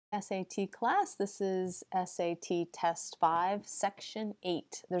SAT class, this is SAT Test 5 Section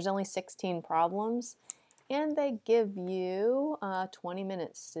 8. There's only 16 problems and they give you 20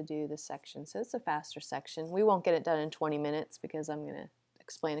 minutes to do this section, so it's a faster section. We won't get it done in 20 minutes because I'm going to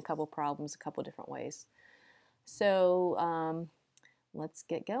explain a couple problems a couple different ways. So let's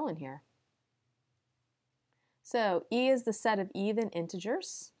get going here. So E is the set of even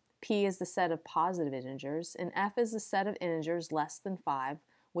integers, P is the set of positive integers, and F is the set of integers less than 5.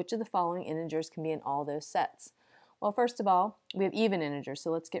 Which of the following integers can be in all those sets? Well, first of all, we have even integers,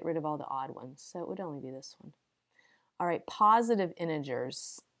 so let's get rid of all the odd ones. So it would only be this one. All right, positive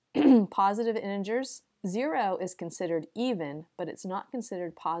integers. Positive integers, 0 is considered even, but it's not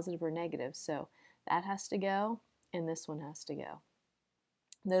considered positive or negative. So that has to go, and this one has to go.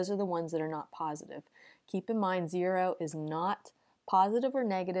 Those are the ones that are not positive. Keep in mind, 0 is not positive or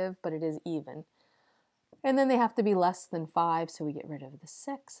negative, but it is even. And then they have to be less than 5, so we get rid of the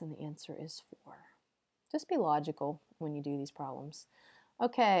 6, and the answer is 4. Just be logical when you do these problems.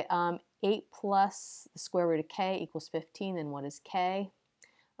 Okay, 8 plus the square root of k equals 15, then what is k?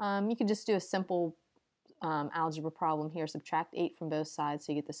 You can just do a simple algebra problem here. Subtract 8 from both sides,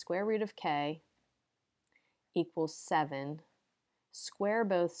 so you get the square root of k equals 7. Square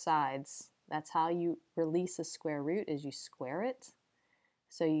both sides. That's how you release a square root, is you square it.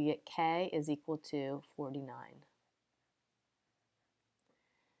 So you get k is equal to 49.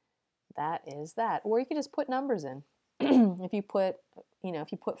 That is that. Or you could just put numbers in. If you put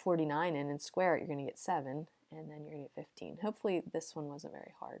 49 in and square it, you're going to get 7, and then you're going to get 15. Hopefully this one wasn't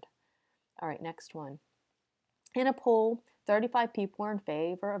very hard. All right, next one. In a poll, 35 people were in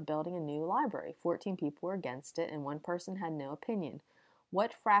favor of building a new library. 14 people were against it, and 1 person had no opinion.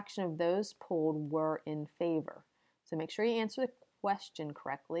 What fraction of those polled were in favor? So make sure you answer the question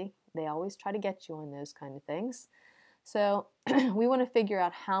correctly. They always try to get you on those kind of things. So we want to figure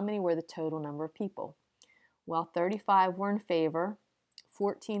out how many were the total number of people. Well, 35 were in favor,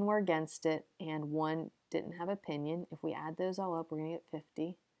 14 were against it, and 1 didn't have opinion. If we add those all up, we're going to get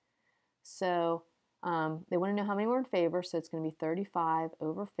 50. So they want to know how many were in favor, so it's going to be 35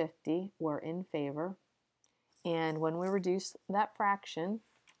 over 50 were in favor. And when we reduce that fraction,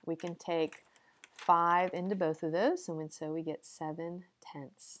 we can take 5 into both of those, and so we get 7/10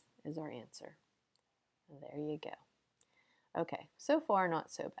 is our answer. And there you go. Okay, so far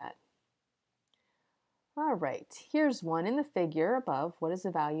not so bad. All right, here's one in the figure above. What is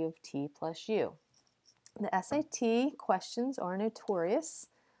the value of t plus u? The SAT questions are notorious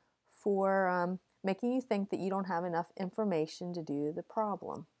for making you think that you don't have enough information to do the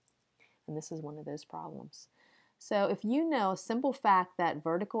problem. And this is one of those problems. So if you know a simple fact that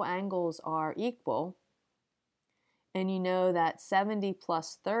vertical angles are equal, and you know that 70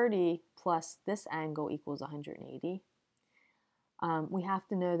 plus 30 plus this angle equals 180, we have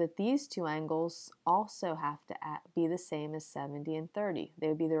to know that these two angles also have to be the same as 70 and 30. They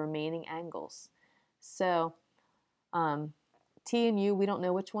would be the remaining angles. So t and u, we don't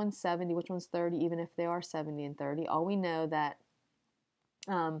know which one's 70, which one's 30, even if they are 70 and 30. All we know that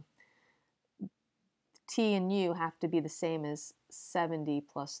t and u have to be the same as 70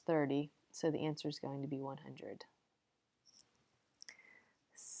 plus 30, so the answer is going to be 100.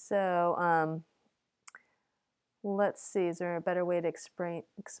 So let's see, is there a better way to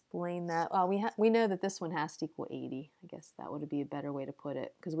explain that? Well, we know that this one has to equal 80. I guess that would be a better way to put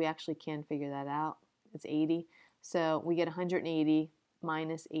it, because we actually can figure that out. It's 80. So we get 180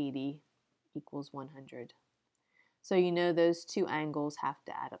 minus 80 equals 100. So you know those two angles have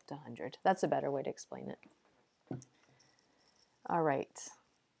to add up to 100. That's a better way to explain it. All right,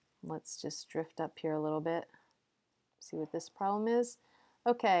 let's just drift up here a little bit, see what this problem is.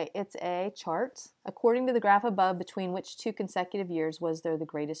 Okay, it's a chart. According to the graph above, between which 2 consecutive years was there the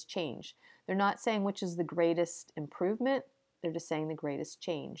greatest change? They're not saying which is the greatest improvement, they're just saying the greatest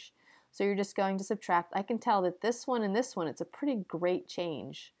change. So you're just going to subtract. I can tell that this one and this one, it's a pretty great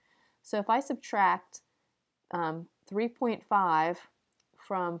change. So if I subtract 3.5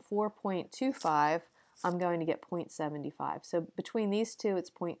 from 4.25, I'm going to get 0.75. So between these two, it's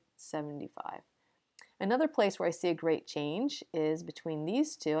 0.75. Another place where I see a great change is between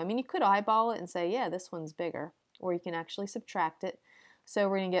these two. I mean, you could eyeball it and say, yeah, this one's bigger, or you can actually subtract it. So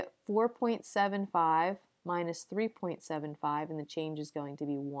we're going to get 4.75 minus 3.75, and the change is going to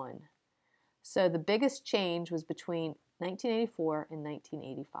be 1. So the biggest change was between 1984 and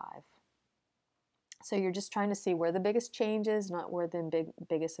 1985. So you're just trying to see where the biggest change is, not where the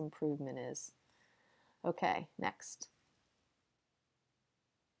biggest improvement is. Okay, next.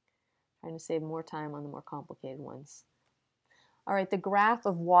 Trying to save more time on the more complicated ones. All right, the graph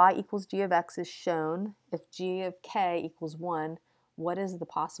of y equals g of x is shown. If g of k equals 1, what is the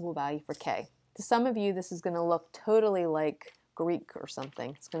possible value for k? To some of you, this is going to look totally like Greek or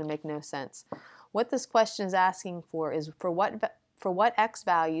something. It's going to make no sense. What this question is asking for is for what x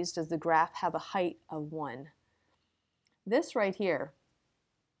values does the graph have a height of 1? This right here,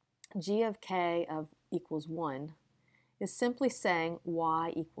 g of k of equals 1, is simply saying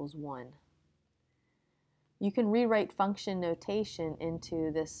y equals 1. You can rewrite function notation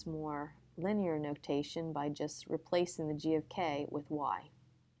into this more linear notation by just replacing the g of k with y.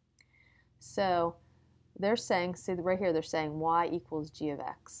 So they're saying, see right here, they're saying y equals g of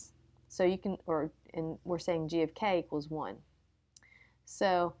x. So you can, and we're saying g of k equals 1.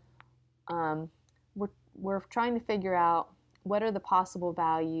 So we're trying to figure out what are the possible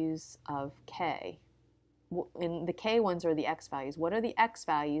values of k. And the k ones are the x values. What are the x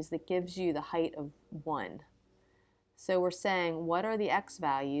values that gives you the height of 1? So we're saying, what are the x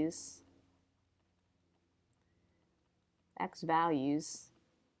values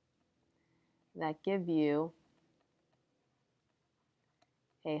that give you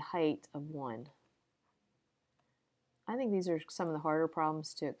a height of 1? I think these are some of the harder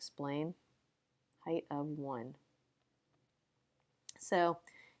problems to explain. Height of 1. So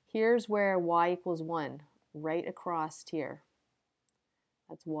here's where y equals 1, right across here.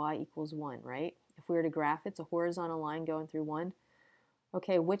 That's y equals 1, right? If we were to graph it, it's a horizontal line going through 1.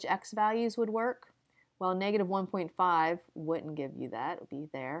 Okay, which x values would work? Well, negative 1.5 wouldn't give you that. It would be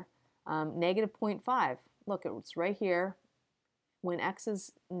there. Negative 0.5, look, it's right here. When x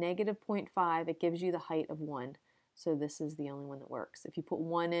is negative 0.5, it gives you the height of 1. So this is the only one that works. If you put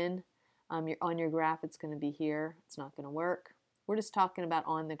 1 in on your graph, it's going to be here. It's not going to work. We're just talking about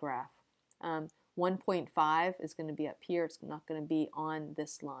on the graph. 1.5 is going to be up here. It's not going to be on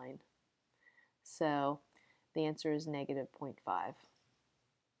this line. So the answer is negative 0.5.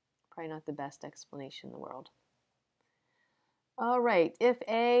 Probably not the best explanation in the world. All right, if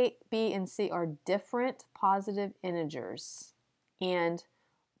a, b, and c are different positive integers, and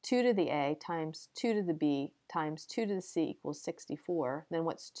 2 to the a times 2 to the b times 2 to the c equals 64, then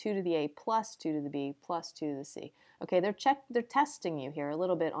what's 2 to the a plus 2 to the b plus 2 to the c? Okay, they're testing you here a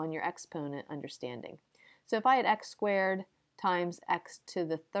little bit on your exponent understanding. So if I had x squared times x to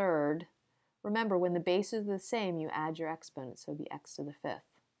the third, remember when the bases are the same, you add your exponents, so it would be x to the fifth.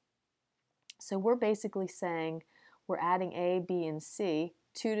 So we're basically saying we're adding a, b, and c,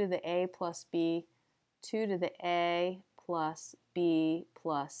 2 to the a plus b, 2 to the a plus b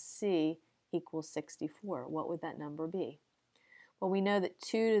plus c equals 64. What would that number be? Well, we know that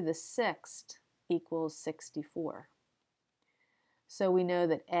 2 to the sixth equals 64. So we know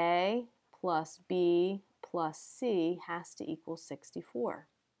that a plus b plus c has to equal 64.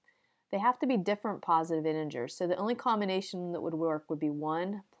 They have to be different positive integers. So the only combination that would work would be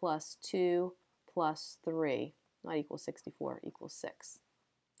 1 plus 2 plus 3, not equals 64, equals 6.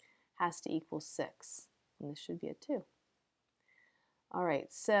 Has to equal 6. And this should be a 2. All right,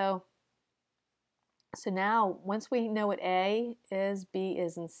 so now once we know what A is, B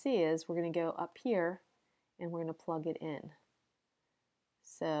is, and C is, we're going to go up here and we're going to plug it in.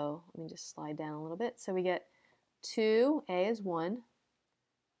 So let me just slide down a little bit. So we get 2, A is 1,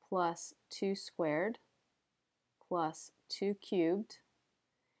 plus 2 squared, plus 2 cubed,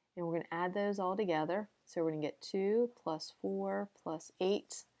 and we're going to add those all together. So we're going to get 2 plus 4 plus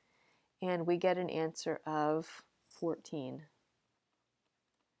 8, and we get an answer of 14.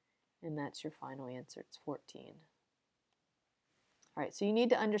 And that's your final answer. It's 14. All right, so you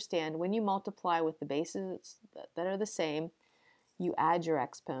need to understand when you multiply with the bases that are the same, you add your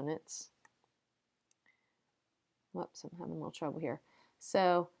exponents. Whoops, I'm having a little trouble here.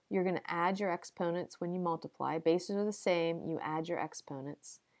 So you're going to add your exponents when you multiply. Bases are the same, you add your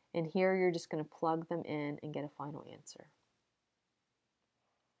exponents. And here you're just going to plug them in and get a final answer.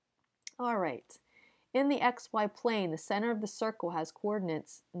 All right. In the xy plane, the center of the circle has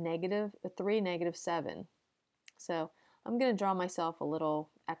coordinates -3, -7. So I'm going to draw myself a little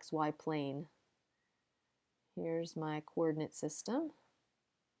xy plane. Here's my coordinate system.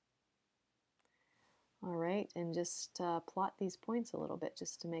 All right, and just plot these points a little bit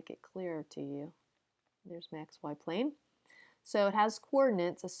just to make it clearer to you. There's my xy plane. So it has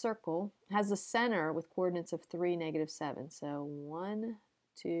coordinates, a circle, has a center with coordinates of 3, -7. So 1,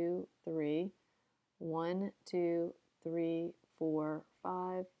 2, 3, 1, 2, 3, 4,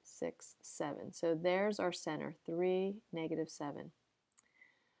 5, 6, 7. So there's our center, 3, -7.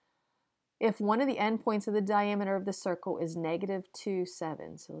 If one of the endpoints of the diameter of the circle is -2,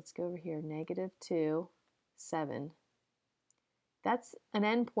 7, so let's go over here, -2, 7. That's an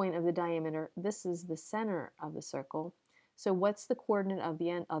endpoint of the diameter. This is the center of the circle. So what's the coordinate of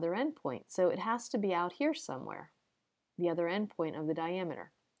the other endpoint? So it has to be out here somewhere. the other endpoint of the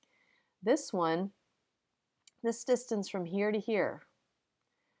diameter. This one, this distance from here to here,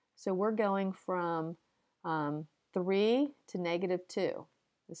 so we're going from 3 to -2.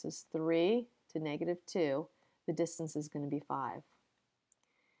 This is 3 to -2. The distance is going to be 5.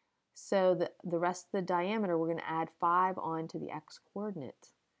 So the rest of the diameter, we're going to add 5 onto the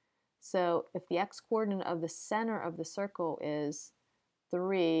x-coordinate. So if the x-coordinate of the center of the circle is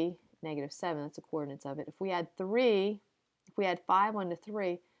 3, -7, that's the coordinates of it. If we add 5 onto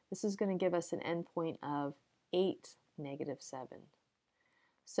 3, this is going to give us an endpoint of 8, -7.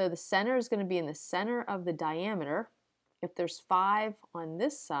 So the center is going to be in the center of the diameter. If there's 5 on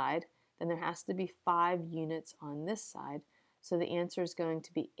this side, then there has to be 5 units on this side. So the answer is going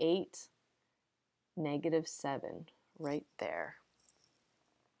to be 8, -7, right there.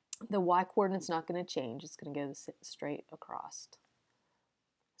 The y-coordinate's not going to change. It's going to go straight across.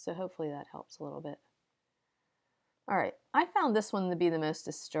 So hopefully that helps a little bit. All right, I found this one to be the most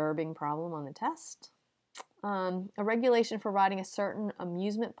disturbing problem on the test. A regulation for riding a certain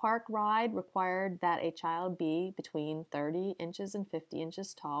amusement park ride required that a child be between 30 inches and 50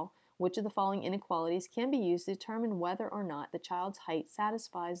 inches tall. Which of the following inequalities can be used to determine whether or not the child's height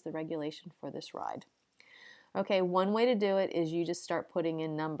satisfies the regulation for this ride? Okay, one way to do it is you just start putting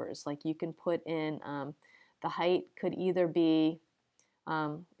in numbers. Like you can put in the height could either be,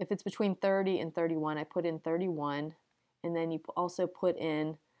 if it's between 30 and 31, I put in 31, and then you also put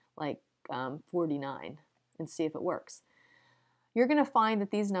in like 49 and see if it works. You're going to find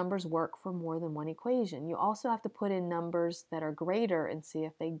that these numbers work for more than one equation. You also have to put in numbers that are greater and see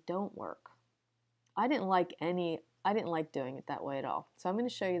if they don't work. I didn't like doing it that way at all. So I'm going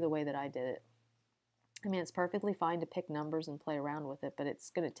to show you the way that I did it. I mean, it's perfectly fine to pick numbers and play around with it, but it's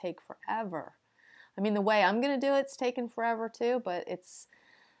going to take forever. I mean, the way I'm going to do it's taken forever too, but it's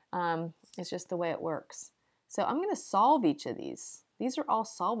just the way it works. So I'm going to solve each of these. These are all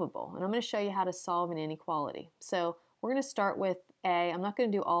solvable, and I'm going to show you how to solve an inequality. So we're going to start with A. I'm not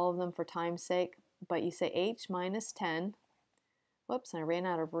going to do all of them for time's sake, but you say h minus 10. Whoops, I ran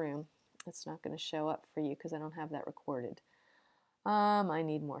out of room. It's not going to show up for you because I don't have that recorded. I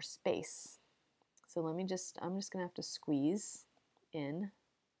need more space. So I'm just going to have to squeeze in.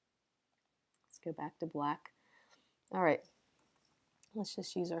 Let's go back to black. All right, let's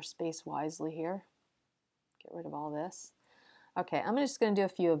just use our space wisely here. Get rid of all this. Okay, I'm just going to do a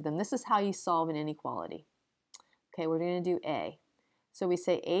few of them. This is how you solve an inequality. Okay, we're going to do A. So we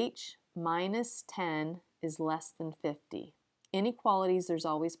say h minus 10 is less than 50. Inequalities, there's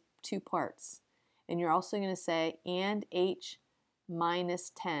always two parts. And you're also going to say, and h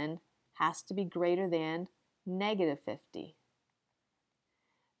minus 10 has to be greater than -50.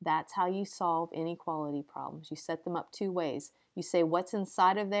 That's how you solve inequality problems. You set them up two ways. You say what's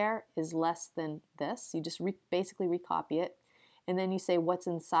inside of there is less than this. You just basically recopy it. And then you say what's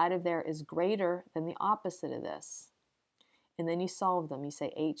inside of there is greater than the opposite of this. And then you solve them. You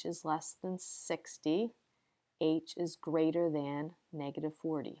say h is less than 60. H is greater than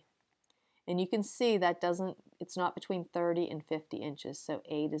 -40. And you can see that it's not between 30 and 50 inches, so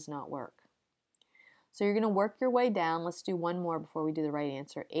A does not work. So you're going to work your way down. Let's do one more before we do the right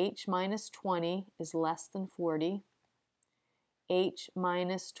answer. H minus 20 is less than 40. H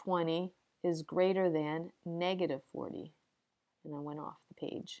minus 20 is greater than -40. And I went off the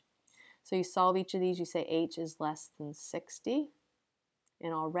page. So you solve each of these. You say H is less than 60.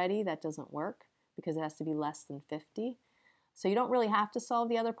 And already that doesn't work because it has to be less than 50. So you don't really have to solve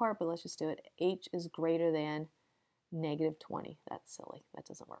the other part, but let's just do it. H is greater than -20. That's silly. That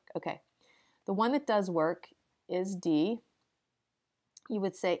doesn't work. Okay. The one that does work is D. You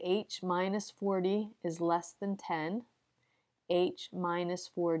would say H minus 40 is less than 10. H minus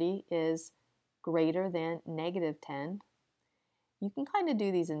 40 is greater than -10. You can kind of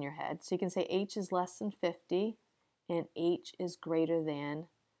do these in your head. So you can say H is less than 50 and H is greater than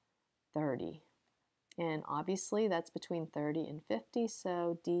 30. And obviously that's between 30 and 50,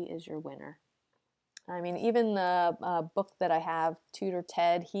 so D is your winner. I mean, even the book that I have, Tutor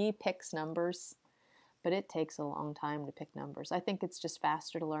Ted, he picks numbers, but it takes a long time to pick numbers. I think it's just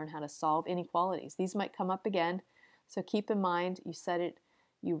faster to learn how to solve inequalities. These might come up again, so keep in mind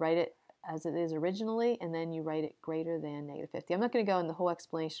you write it as it is originally, and then you write it greater than -50. I'm not going to go into the whole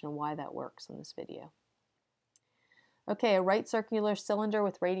explanation of why that works in this video. Okay, a right circular cylinder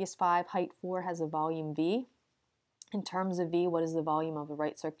with radius 5, height 4 has a volume V. In terms of V, what is the volume of a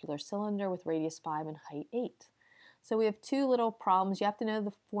right circular cylinder with radius 5 and height 8? So we have two little problems. You have to know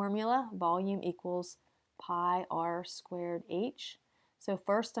the formula. Volume equals pi r squared h. So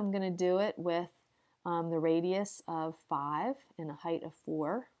first I'm going to do it with the radius of 5 and a height of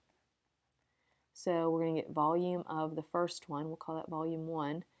 4. So we're going to get volume of the first one, we'll call that volume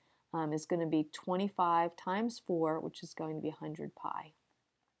 1, is going to be 25 times 4, which is going to be 100 pi.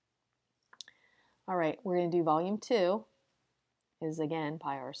 All right, we're going to do volume 2, is again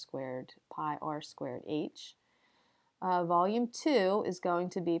pi r squared h. Volume 2 is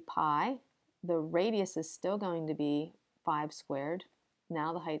going to be pi. The radius is still going to be 5 squared.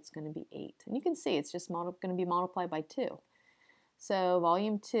 Now the height's going to be 8. And you can see it's just going to be multiplied by 2. So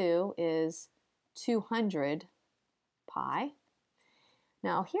volume 2 is 200 pi.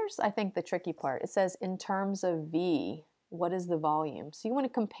 Now here's, I think, the tricky part. It says in terms of V, what is the volume? So you want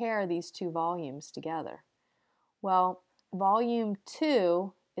to compare these two volumes together. Well, volume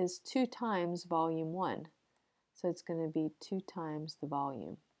 2 is 2 times volume 1. So it's going to be 2 times the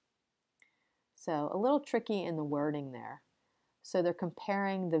volume. So a little tricky in the wording there. So they're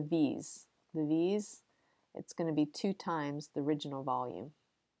comparing the V's. The V's, it's going to be 2 times the original volume.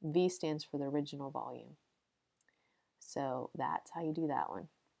 V stands for the original volume. So that's how you do that one.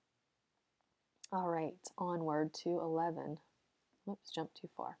 All right, onward to 11. Oops, jumped too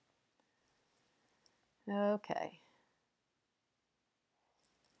far. Okay.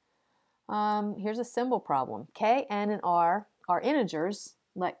 Here's a symbol problem. K, N, and R are integers.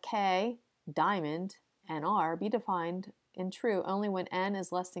 Let K, diamond, and R be defined in true only when N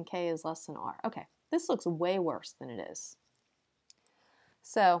is less than K is less than R. Okay, this looks way worse than it is.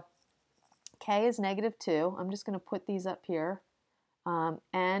 So K is -2. I'm just going to put these up here.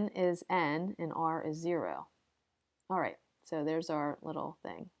 N is N and R is 0. All right, so there's our little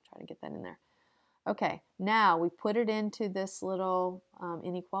thing. Try to get that in there. Okay, now we put it into this little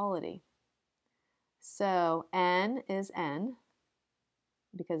inequality. So N is N,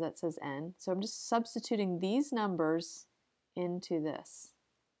 because that says N. So I'm just substituting these numbers into this.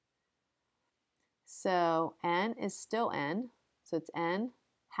 So N is still N, so it's N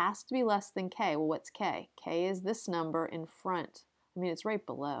has to be less than K. Well, what's K? K is this number in front. I mean, it's right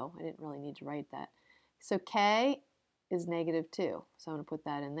below. I didn't really need to write that. So K is -2, so I'm going to put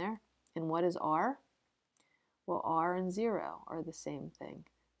that in there. And what is R? Well, R and 0 are the same thing,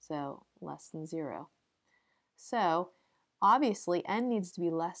 so less than 0. So obviously N needs to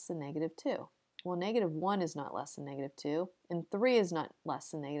be less than -2. Well, -1 is not less than -2, and 3 is not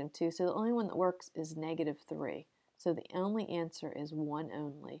less than -2, so the only one that works is -3. So the only answer is 1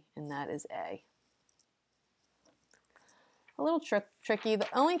 only, and that is A. A little tricky. The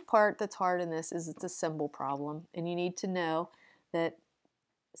only part that's hard in this is it's a symbol problem, and you need to know that,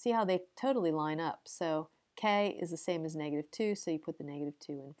 see how they totally line up. So K is the same as -2, so you put the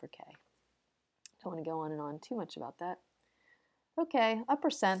 -2 in for K. Don't want to go on and on too much about that. Okay, a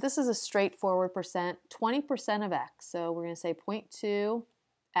percent. This is a straightforward percent. 20% of x. So we're going to say 0.2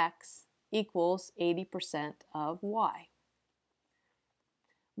 x equals 80% of y.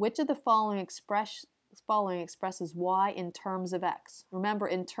 Which of the following expresses y in terms of x? Remember,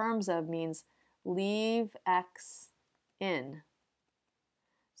 in terms of means leave x in.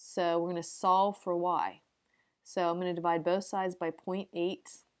 So we're going to solve for y. So I'm going to divide both sides by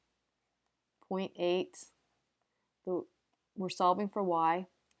 0.8. 0.8. We're solving for y,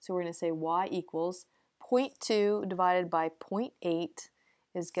 so we're going to say y equals 0.2 divided by 0.8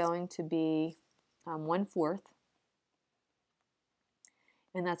 is going to be 1/4,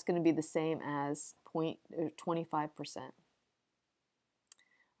 and that's going to be the same as 25%.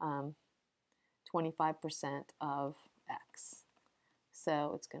 25% of x.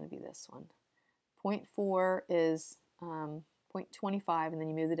 So it's going to be this one. 0.4 is 0.25, and then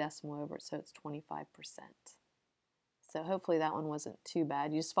you move the decimal over it, so it's 25%. So hopefully that one wasn't too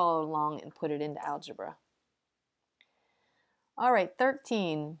bad. You just follow along and put it into algebra. All right,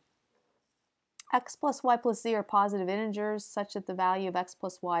 13. X plus y plus z are positive integers such that the value of x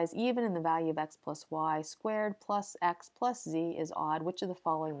plus y is even and the value of x plus y squared plus x plus z is odd. Which of the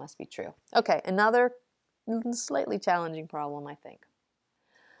following must be true? Okay, another slightly challenging problem, I think.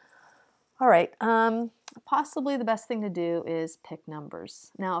 All right, possibly the best thing to do is pick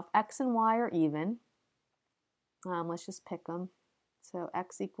numbers. Now, if x and y are even, let's just pick them. So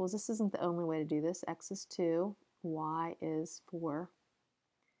x equals, this isn't the only way to do this. X is 2, y is 4.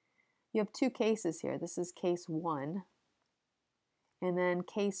 You have two cases here. This is case 1. And then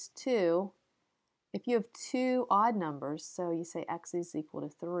case 2, if you have two odd numbers, so you say x is equal to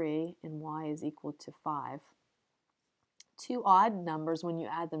 3 and y is equal to 5. Two odd numbers, when you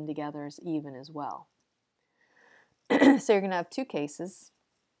add them together, is even as well. So you're going to have two cases.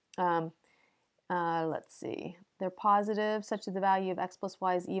 Let's see. They're positive such that the value of x plus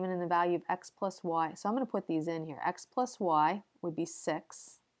y is even and the value of x plus y. So I'm going to put these in here. X plus y would be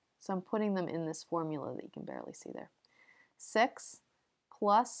 6. So I'm putting them in this formula that you can barely see there. 6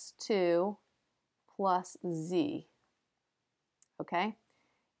 plus 2 plus z, okay,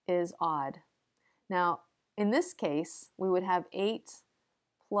 is odd. Now, in this case, we would have 8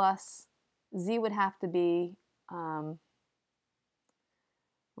 plus z would have to be,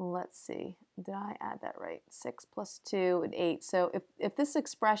 let's see, did I add that right? 6 plus 2 and 8. So if this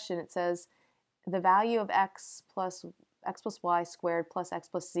expression, it says the value of x plus y squared plus x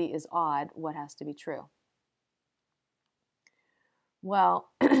plus z is odd, what has to be true? Well,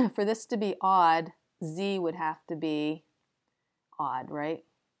 for this to be odd, z would have to be odd, right?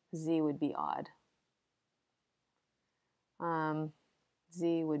 Z would be odd.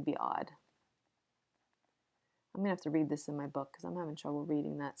 Z would be odd. I'm going to have to read this in my book because I'm having trouble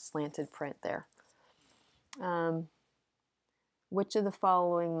reading that slanted print there. Which of the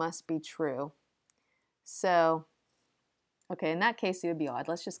following must be true? So, okay, in that case, it would be odd.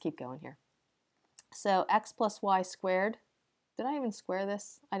 Let's just keep going here. So x plus y squared. Did I even square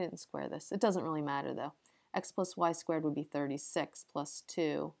this? I didn't square this. It doesn't really matter, though. X plus y squared would be 36 plus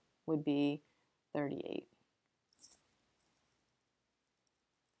 2 would be 38.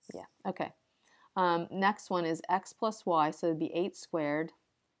 Yeah, okay. Next one is x plus y, so it would be 8 squared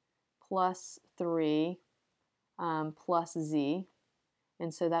plus 3 plus z.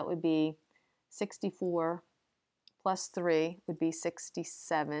 And so that would be 64 plus 3 would be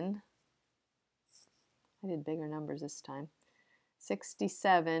 67. I did bigger numbers this time.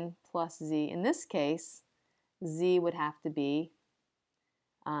 67 plus z. In this case, z would have to be,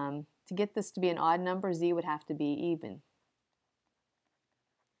 to get this to be an odd number, z would have to be even.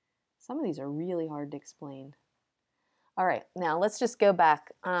 Some of these are really hard to explain. All right, now let's just go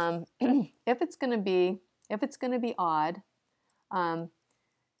back. If it's going to be odd,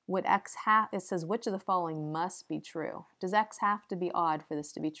 would x have? It says which of the following must be true. Does x have to be odd for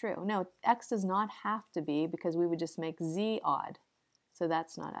this to be true? No, x does not have to be because we would just make z odd. So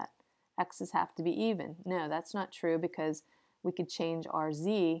that's not it. X's have to be even. No, that's not true because we could change our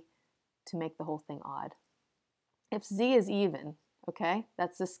z to make the whole thing odd. If z is even, okay,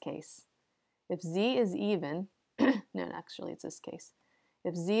 that's this case. If z is even, no, actually it's this case.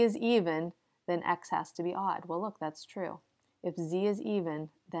 If z is even, then x has to be odd. Well, look, that's true. If z is even,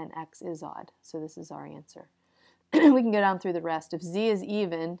 then x is odd. So this is our answer. We can go down through the rest. If z is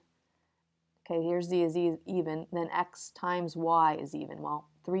even, okay, here's z is even, then x times y is even. Well,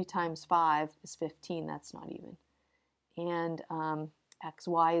 3 times 5 is 15. That's not even. And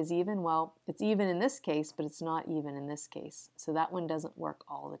xy is even. Well, it's even in this case, but it's not even in this case. So that one doesn't work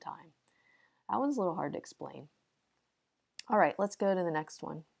all the time. That one's a little hard to explain. All right, let's go to the next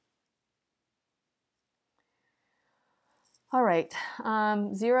one. All right,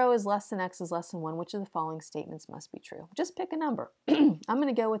 0 is less than x is less than 1. Which of the following statements must be true? Just pick a number. I'm going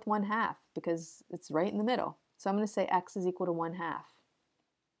to go with 1/2 because it's right in the middle. So I'm going to say x is equal to 1/2.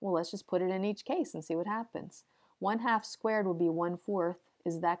 Well, let's just put it in each case and see what happens. 1/2 squared would be 1/4.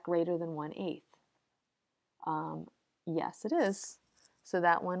 Is that greater than 1/8? Yes, it is. So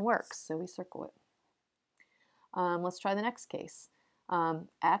that one works. So we circle it. Let's try the next case.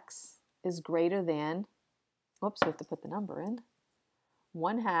 X is greater than, whoops, we have to put the number in.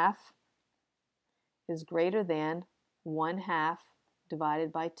 1/2 is greater than 1/2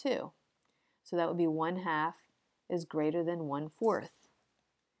 divided by 2. So that would be 1/2 is greater than 1/4.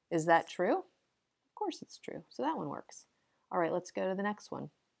 Is that true? Of course it's true. So that one works. All right, let's go to the next one.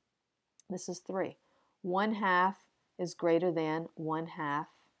 This is 3. 1/2 is greater than 1/2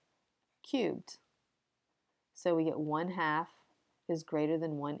 cubed. So we get 1/2 is greater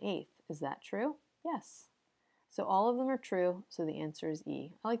than 1/8. Is that true? Yes. So all of them are true, so the answer is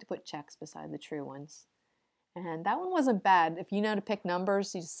E. I like to put checks beside the true ones. And that one wasn't bad. If you know to pick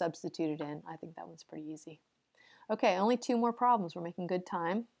numbers, you just substitute it in. I think that one's pretty easy. Okay, only 2 more problems. We're making good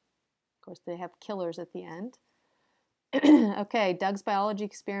time. Of course, they have killers at the end. Okay, Doug's biology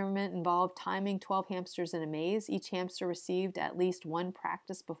experiment involved timing 12 hamsters in a maze. Each hamster received at least 1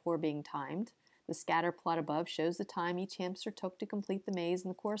 practice before being timed. The scatter plot above shows the time each hamster took to complete the maze and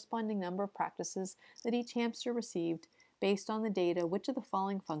the corresponding number of practices that each hamster received. Based on the data, which of the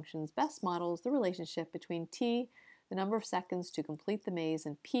following functions best models the relationship between t, the number of seconds to complete the maze,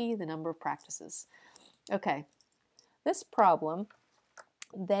 and p, the number of practices? Okay, this problem,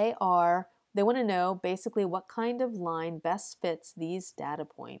 they want to know basically what kind of line best fits these data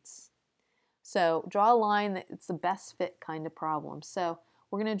points. So draw a line that it's the best fit kind of problem. So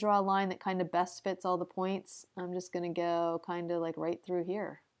we're going to draw a line that kind of best fits all the points. I'm just going to go kind of like right through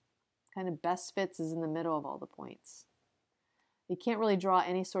here. Kind of best fits is in the middle of all the points. You can't really draw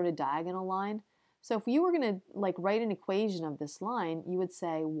any sort of diagonal line. So if you were going to like write an equation of this line, you would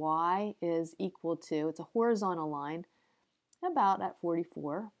say y is equal to, it's a horizontal line, about at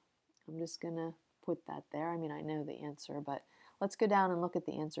 44. I'm just going to put that there. I mean, I know the answer, but let's go down and look at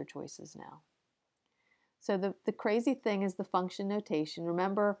the answer choices now. So the crazy thing is the function notation.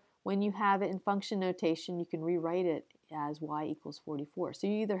 Remember, when you have it in function notation, you can rewrite it as y equals 44. So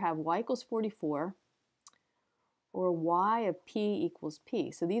you either have y equals 44 or y of p equals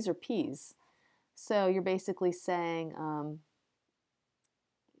p. So these are p's. So you're basically saying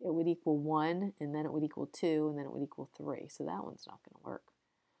it would equal 1, and then it would equal 2, and then it would equal 3. So that one's not going to work.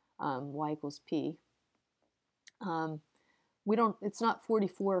 Y equals p. It's not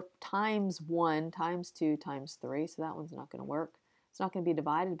 44 times 1 times 2 times 3, so that one's not going to work. It's not going to be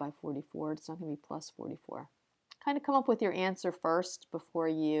divided by 44. It's not going to be plus 44. Kind of come up with your answer first before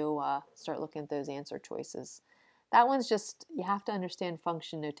you start looking at those answer choices. That one's just, you have to understand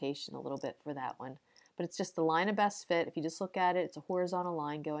function notation a little bit for that one. But it's just the line of best fit. If you just look at it, it's a horizontal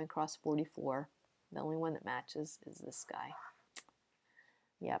line going across 44. The only one that matches is this guy.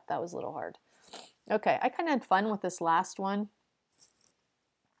 Yep, that was a little hard. Okay, I kind of had fun with this last one.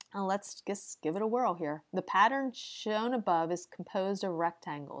 Let's just give it a whirl here. The pattern shown above is composed of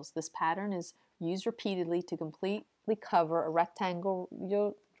rectangles. This pattern is used repeatedly to completely cover a rectangular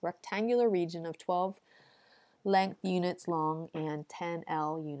region of 12 length units long and 10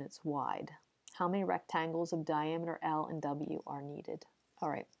 L units wide. How many rectangles of diameter L and W are needed? All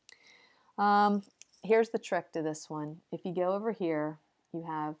right. Here's the trick to this one. If you go over here, you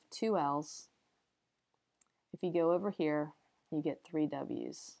have 2 L's. If you go over here, you get 3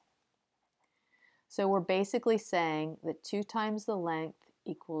 W's. So we're basically saying that 2 times the length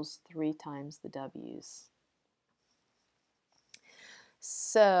equals 3 times the W's.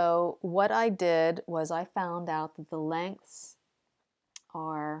 So what I did was I found out that the lengths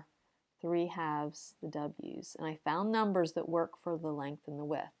are 3/2 the W's, and I found numbers that work for the length and the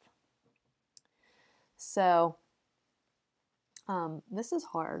width. So this is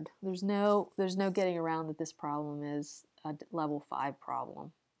hard. There's no getting around that this problem is a level 5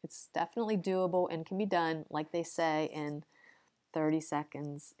 problem. It's definitely doable and can be done, like they say, in 30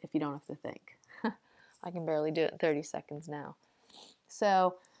 seconds if you don't have to think. I can barely do it in 30 seconds now.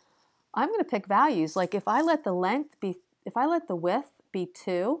 So I'm going to pick values. Like if I let the width be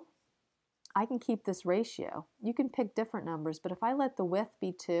 2, I can keep this ratio. You can pick different numbers, but if I let the width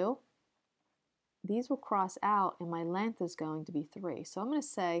be 2, these will cross out and my length is going to be 3. So I'm going to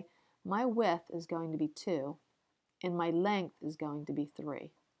say my width is going to be 2 and my length is going to be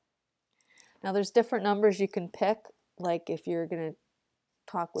 3. Now there's different numbers you can pick, like if you're going to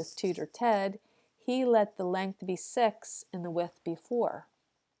talk with Tutor Ted, he let the length be 6 and the width be 4.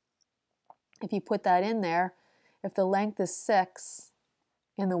 If you put that in there, if the length is 6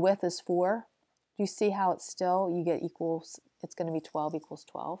 and the width is 4, do you see how it's still, you get equals, it's going to be 12 equals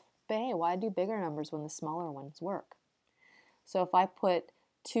 12. But hey, why do bigger numbers when the smaller ones work? So if I put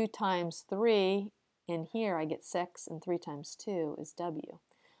 2 times 3 in here, I get 6, and 3 times 2 is W.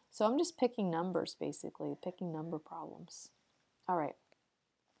 So I'm just picking numbers, basically, picking number problems. All right.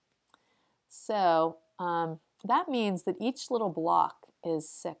 So that means that each little block is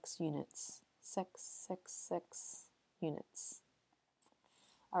 6 units. 6 units.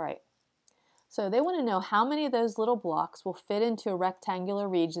 All right. So they want to know how many of those little blocks will fit into a rectangular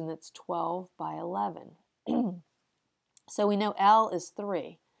region that's 12 by 11. So we know L is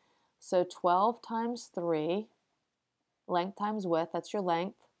 3. So 12 times 3, length times width, that's your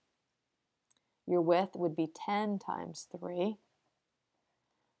length. Your width would be 10 times 3.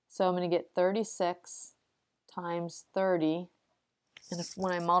 So I'm going to get 36 times 30. And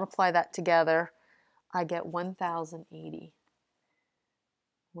when I multiply that together, I get 1,080.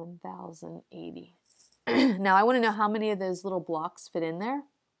 1,080. Now I want to know how many of those little blocks fit in there.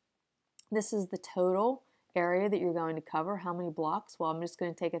 This is the total area that you're going to cover. How many blocks? Well, I'm just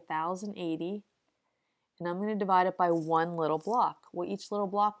going to take 1,080 and I'm going to divide it by one little block. Well, each little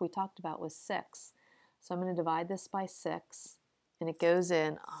block we talked about was 6. So I'm going to divide this by 6 and it goes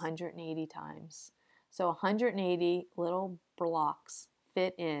in 180 times. So 180 little blocks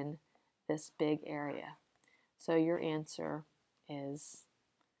fit in this big area. So your answer is,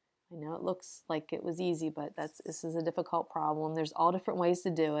 I know it looks like it was easy, but this is a difficult problem. There's all different ways to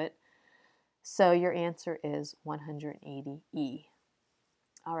do it. So your answer is 180E.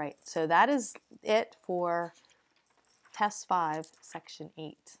 All right, so that is it for Test 5, Section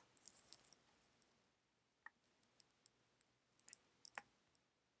 8.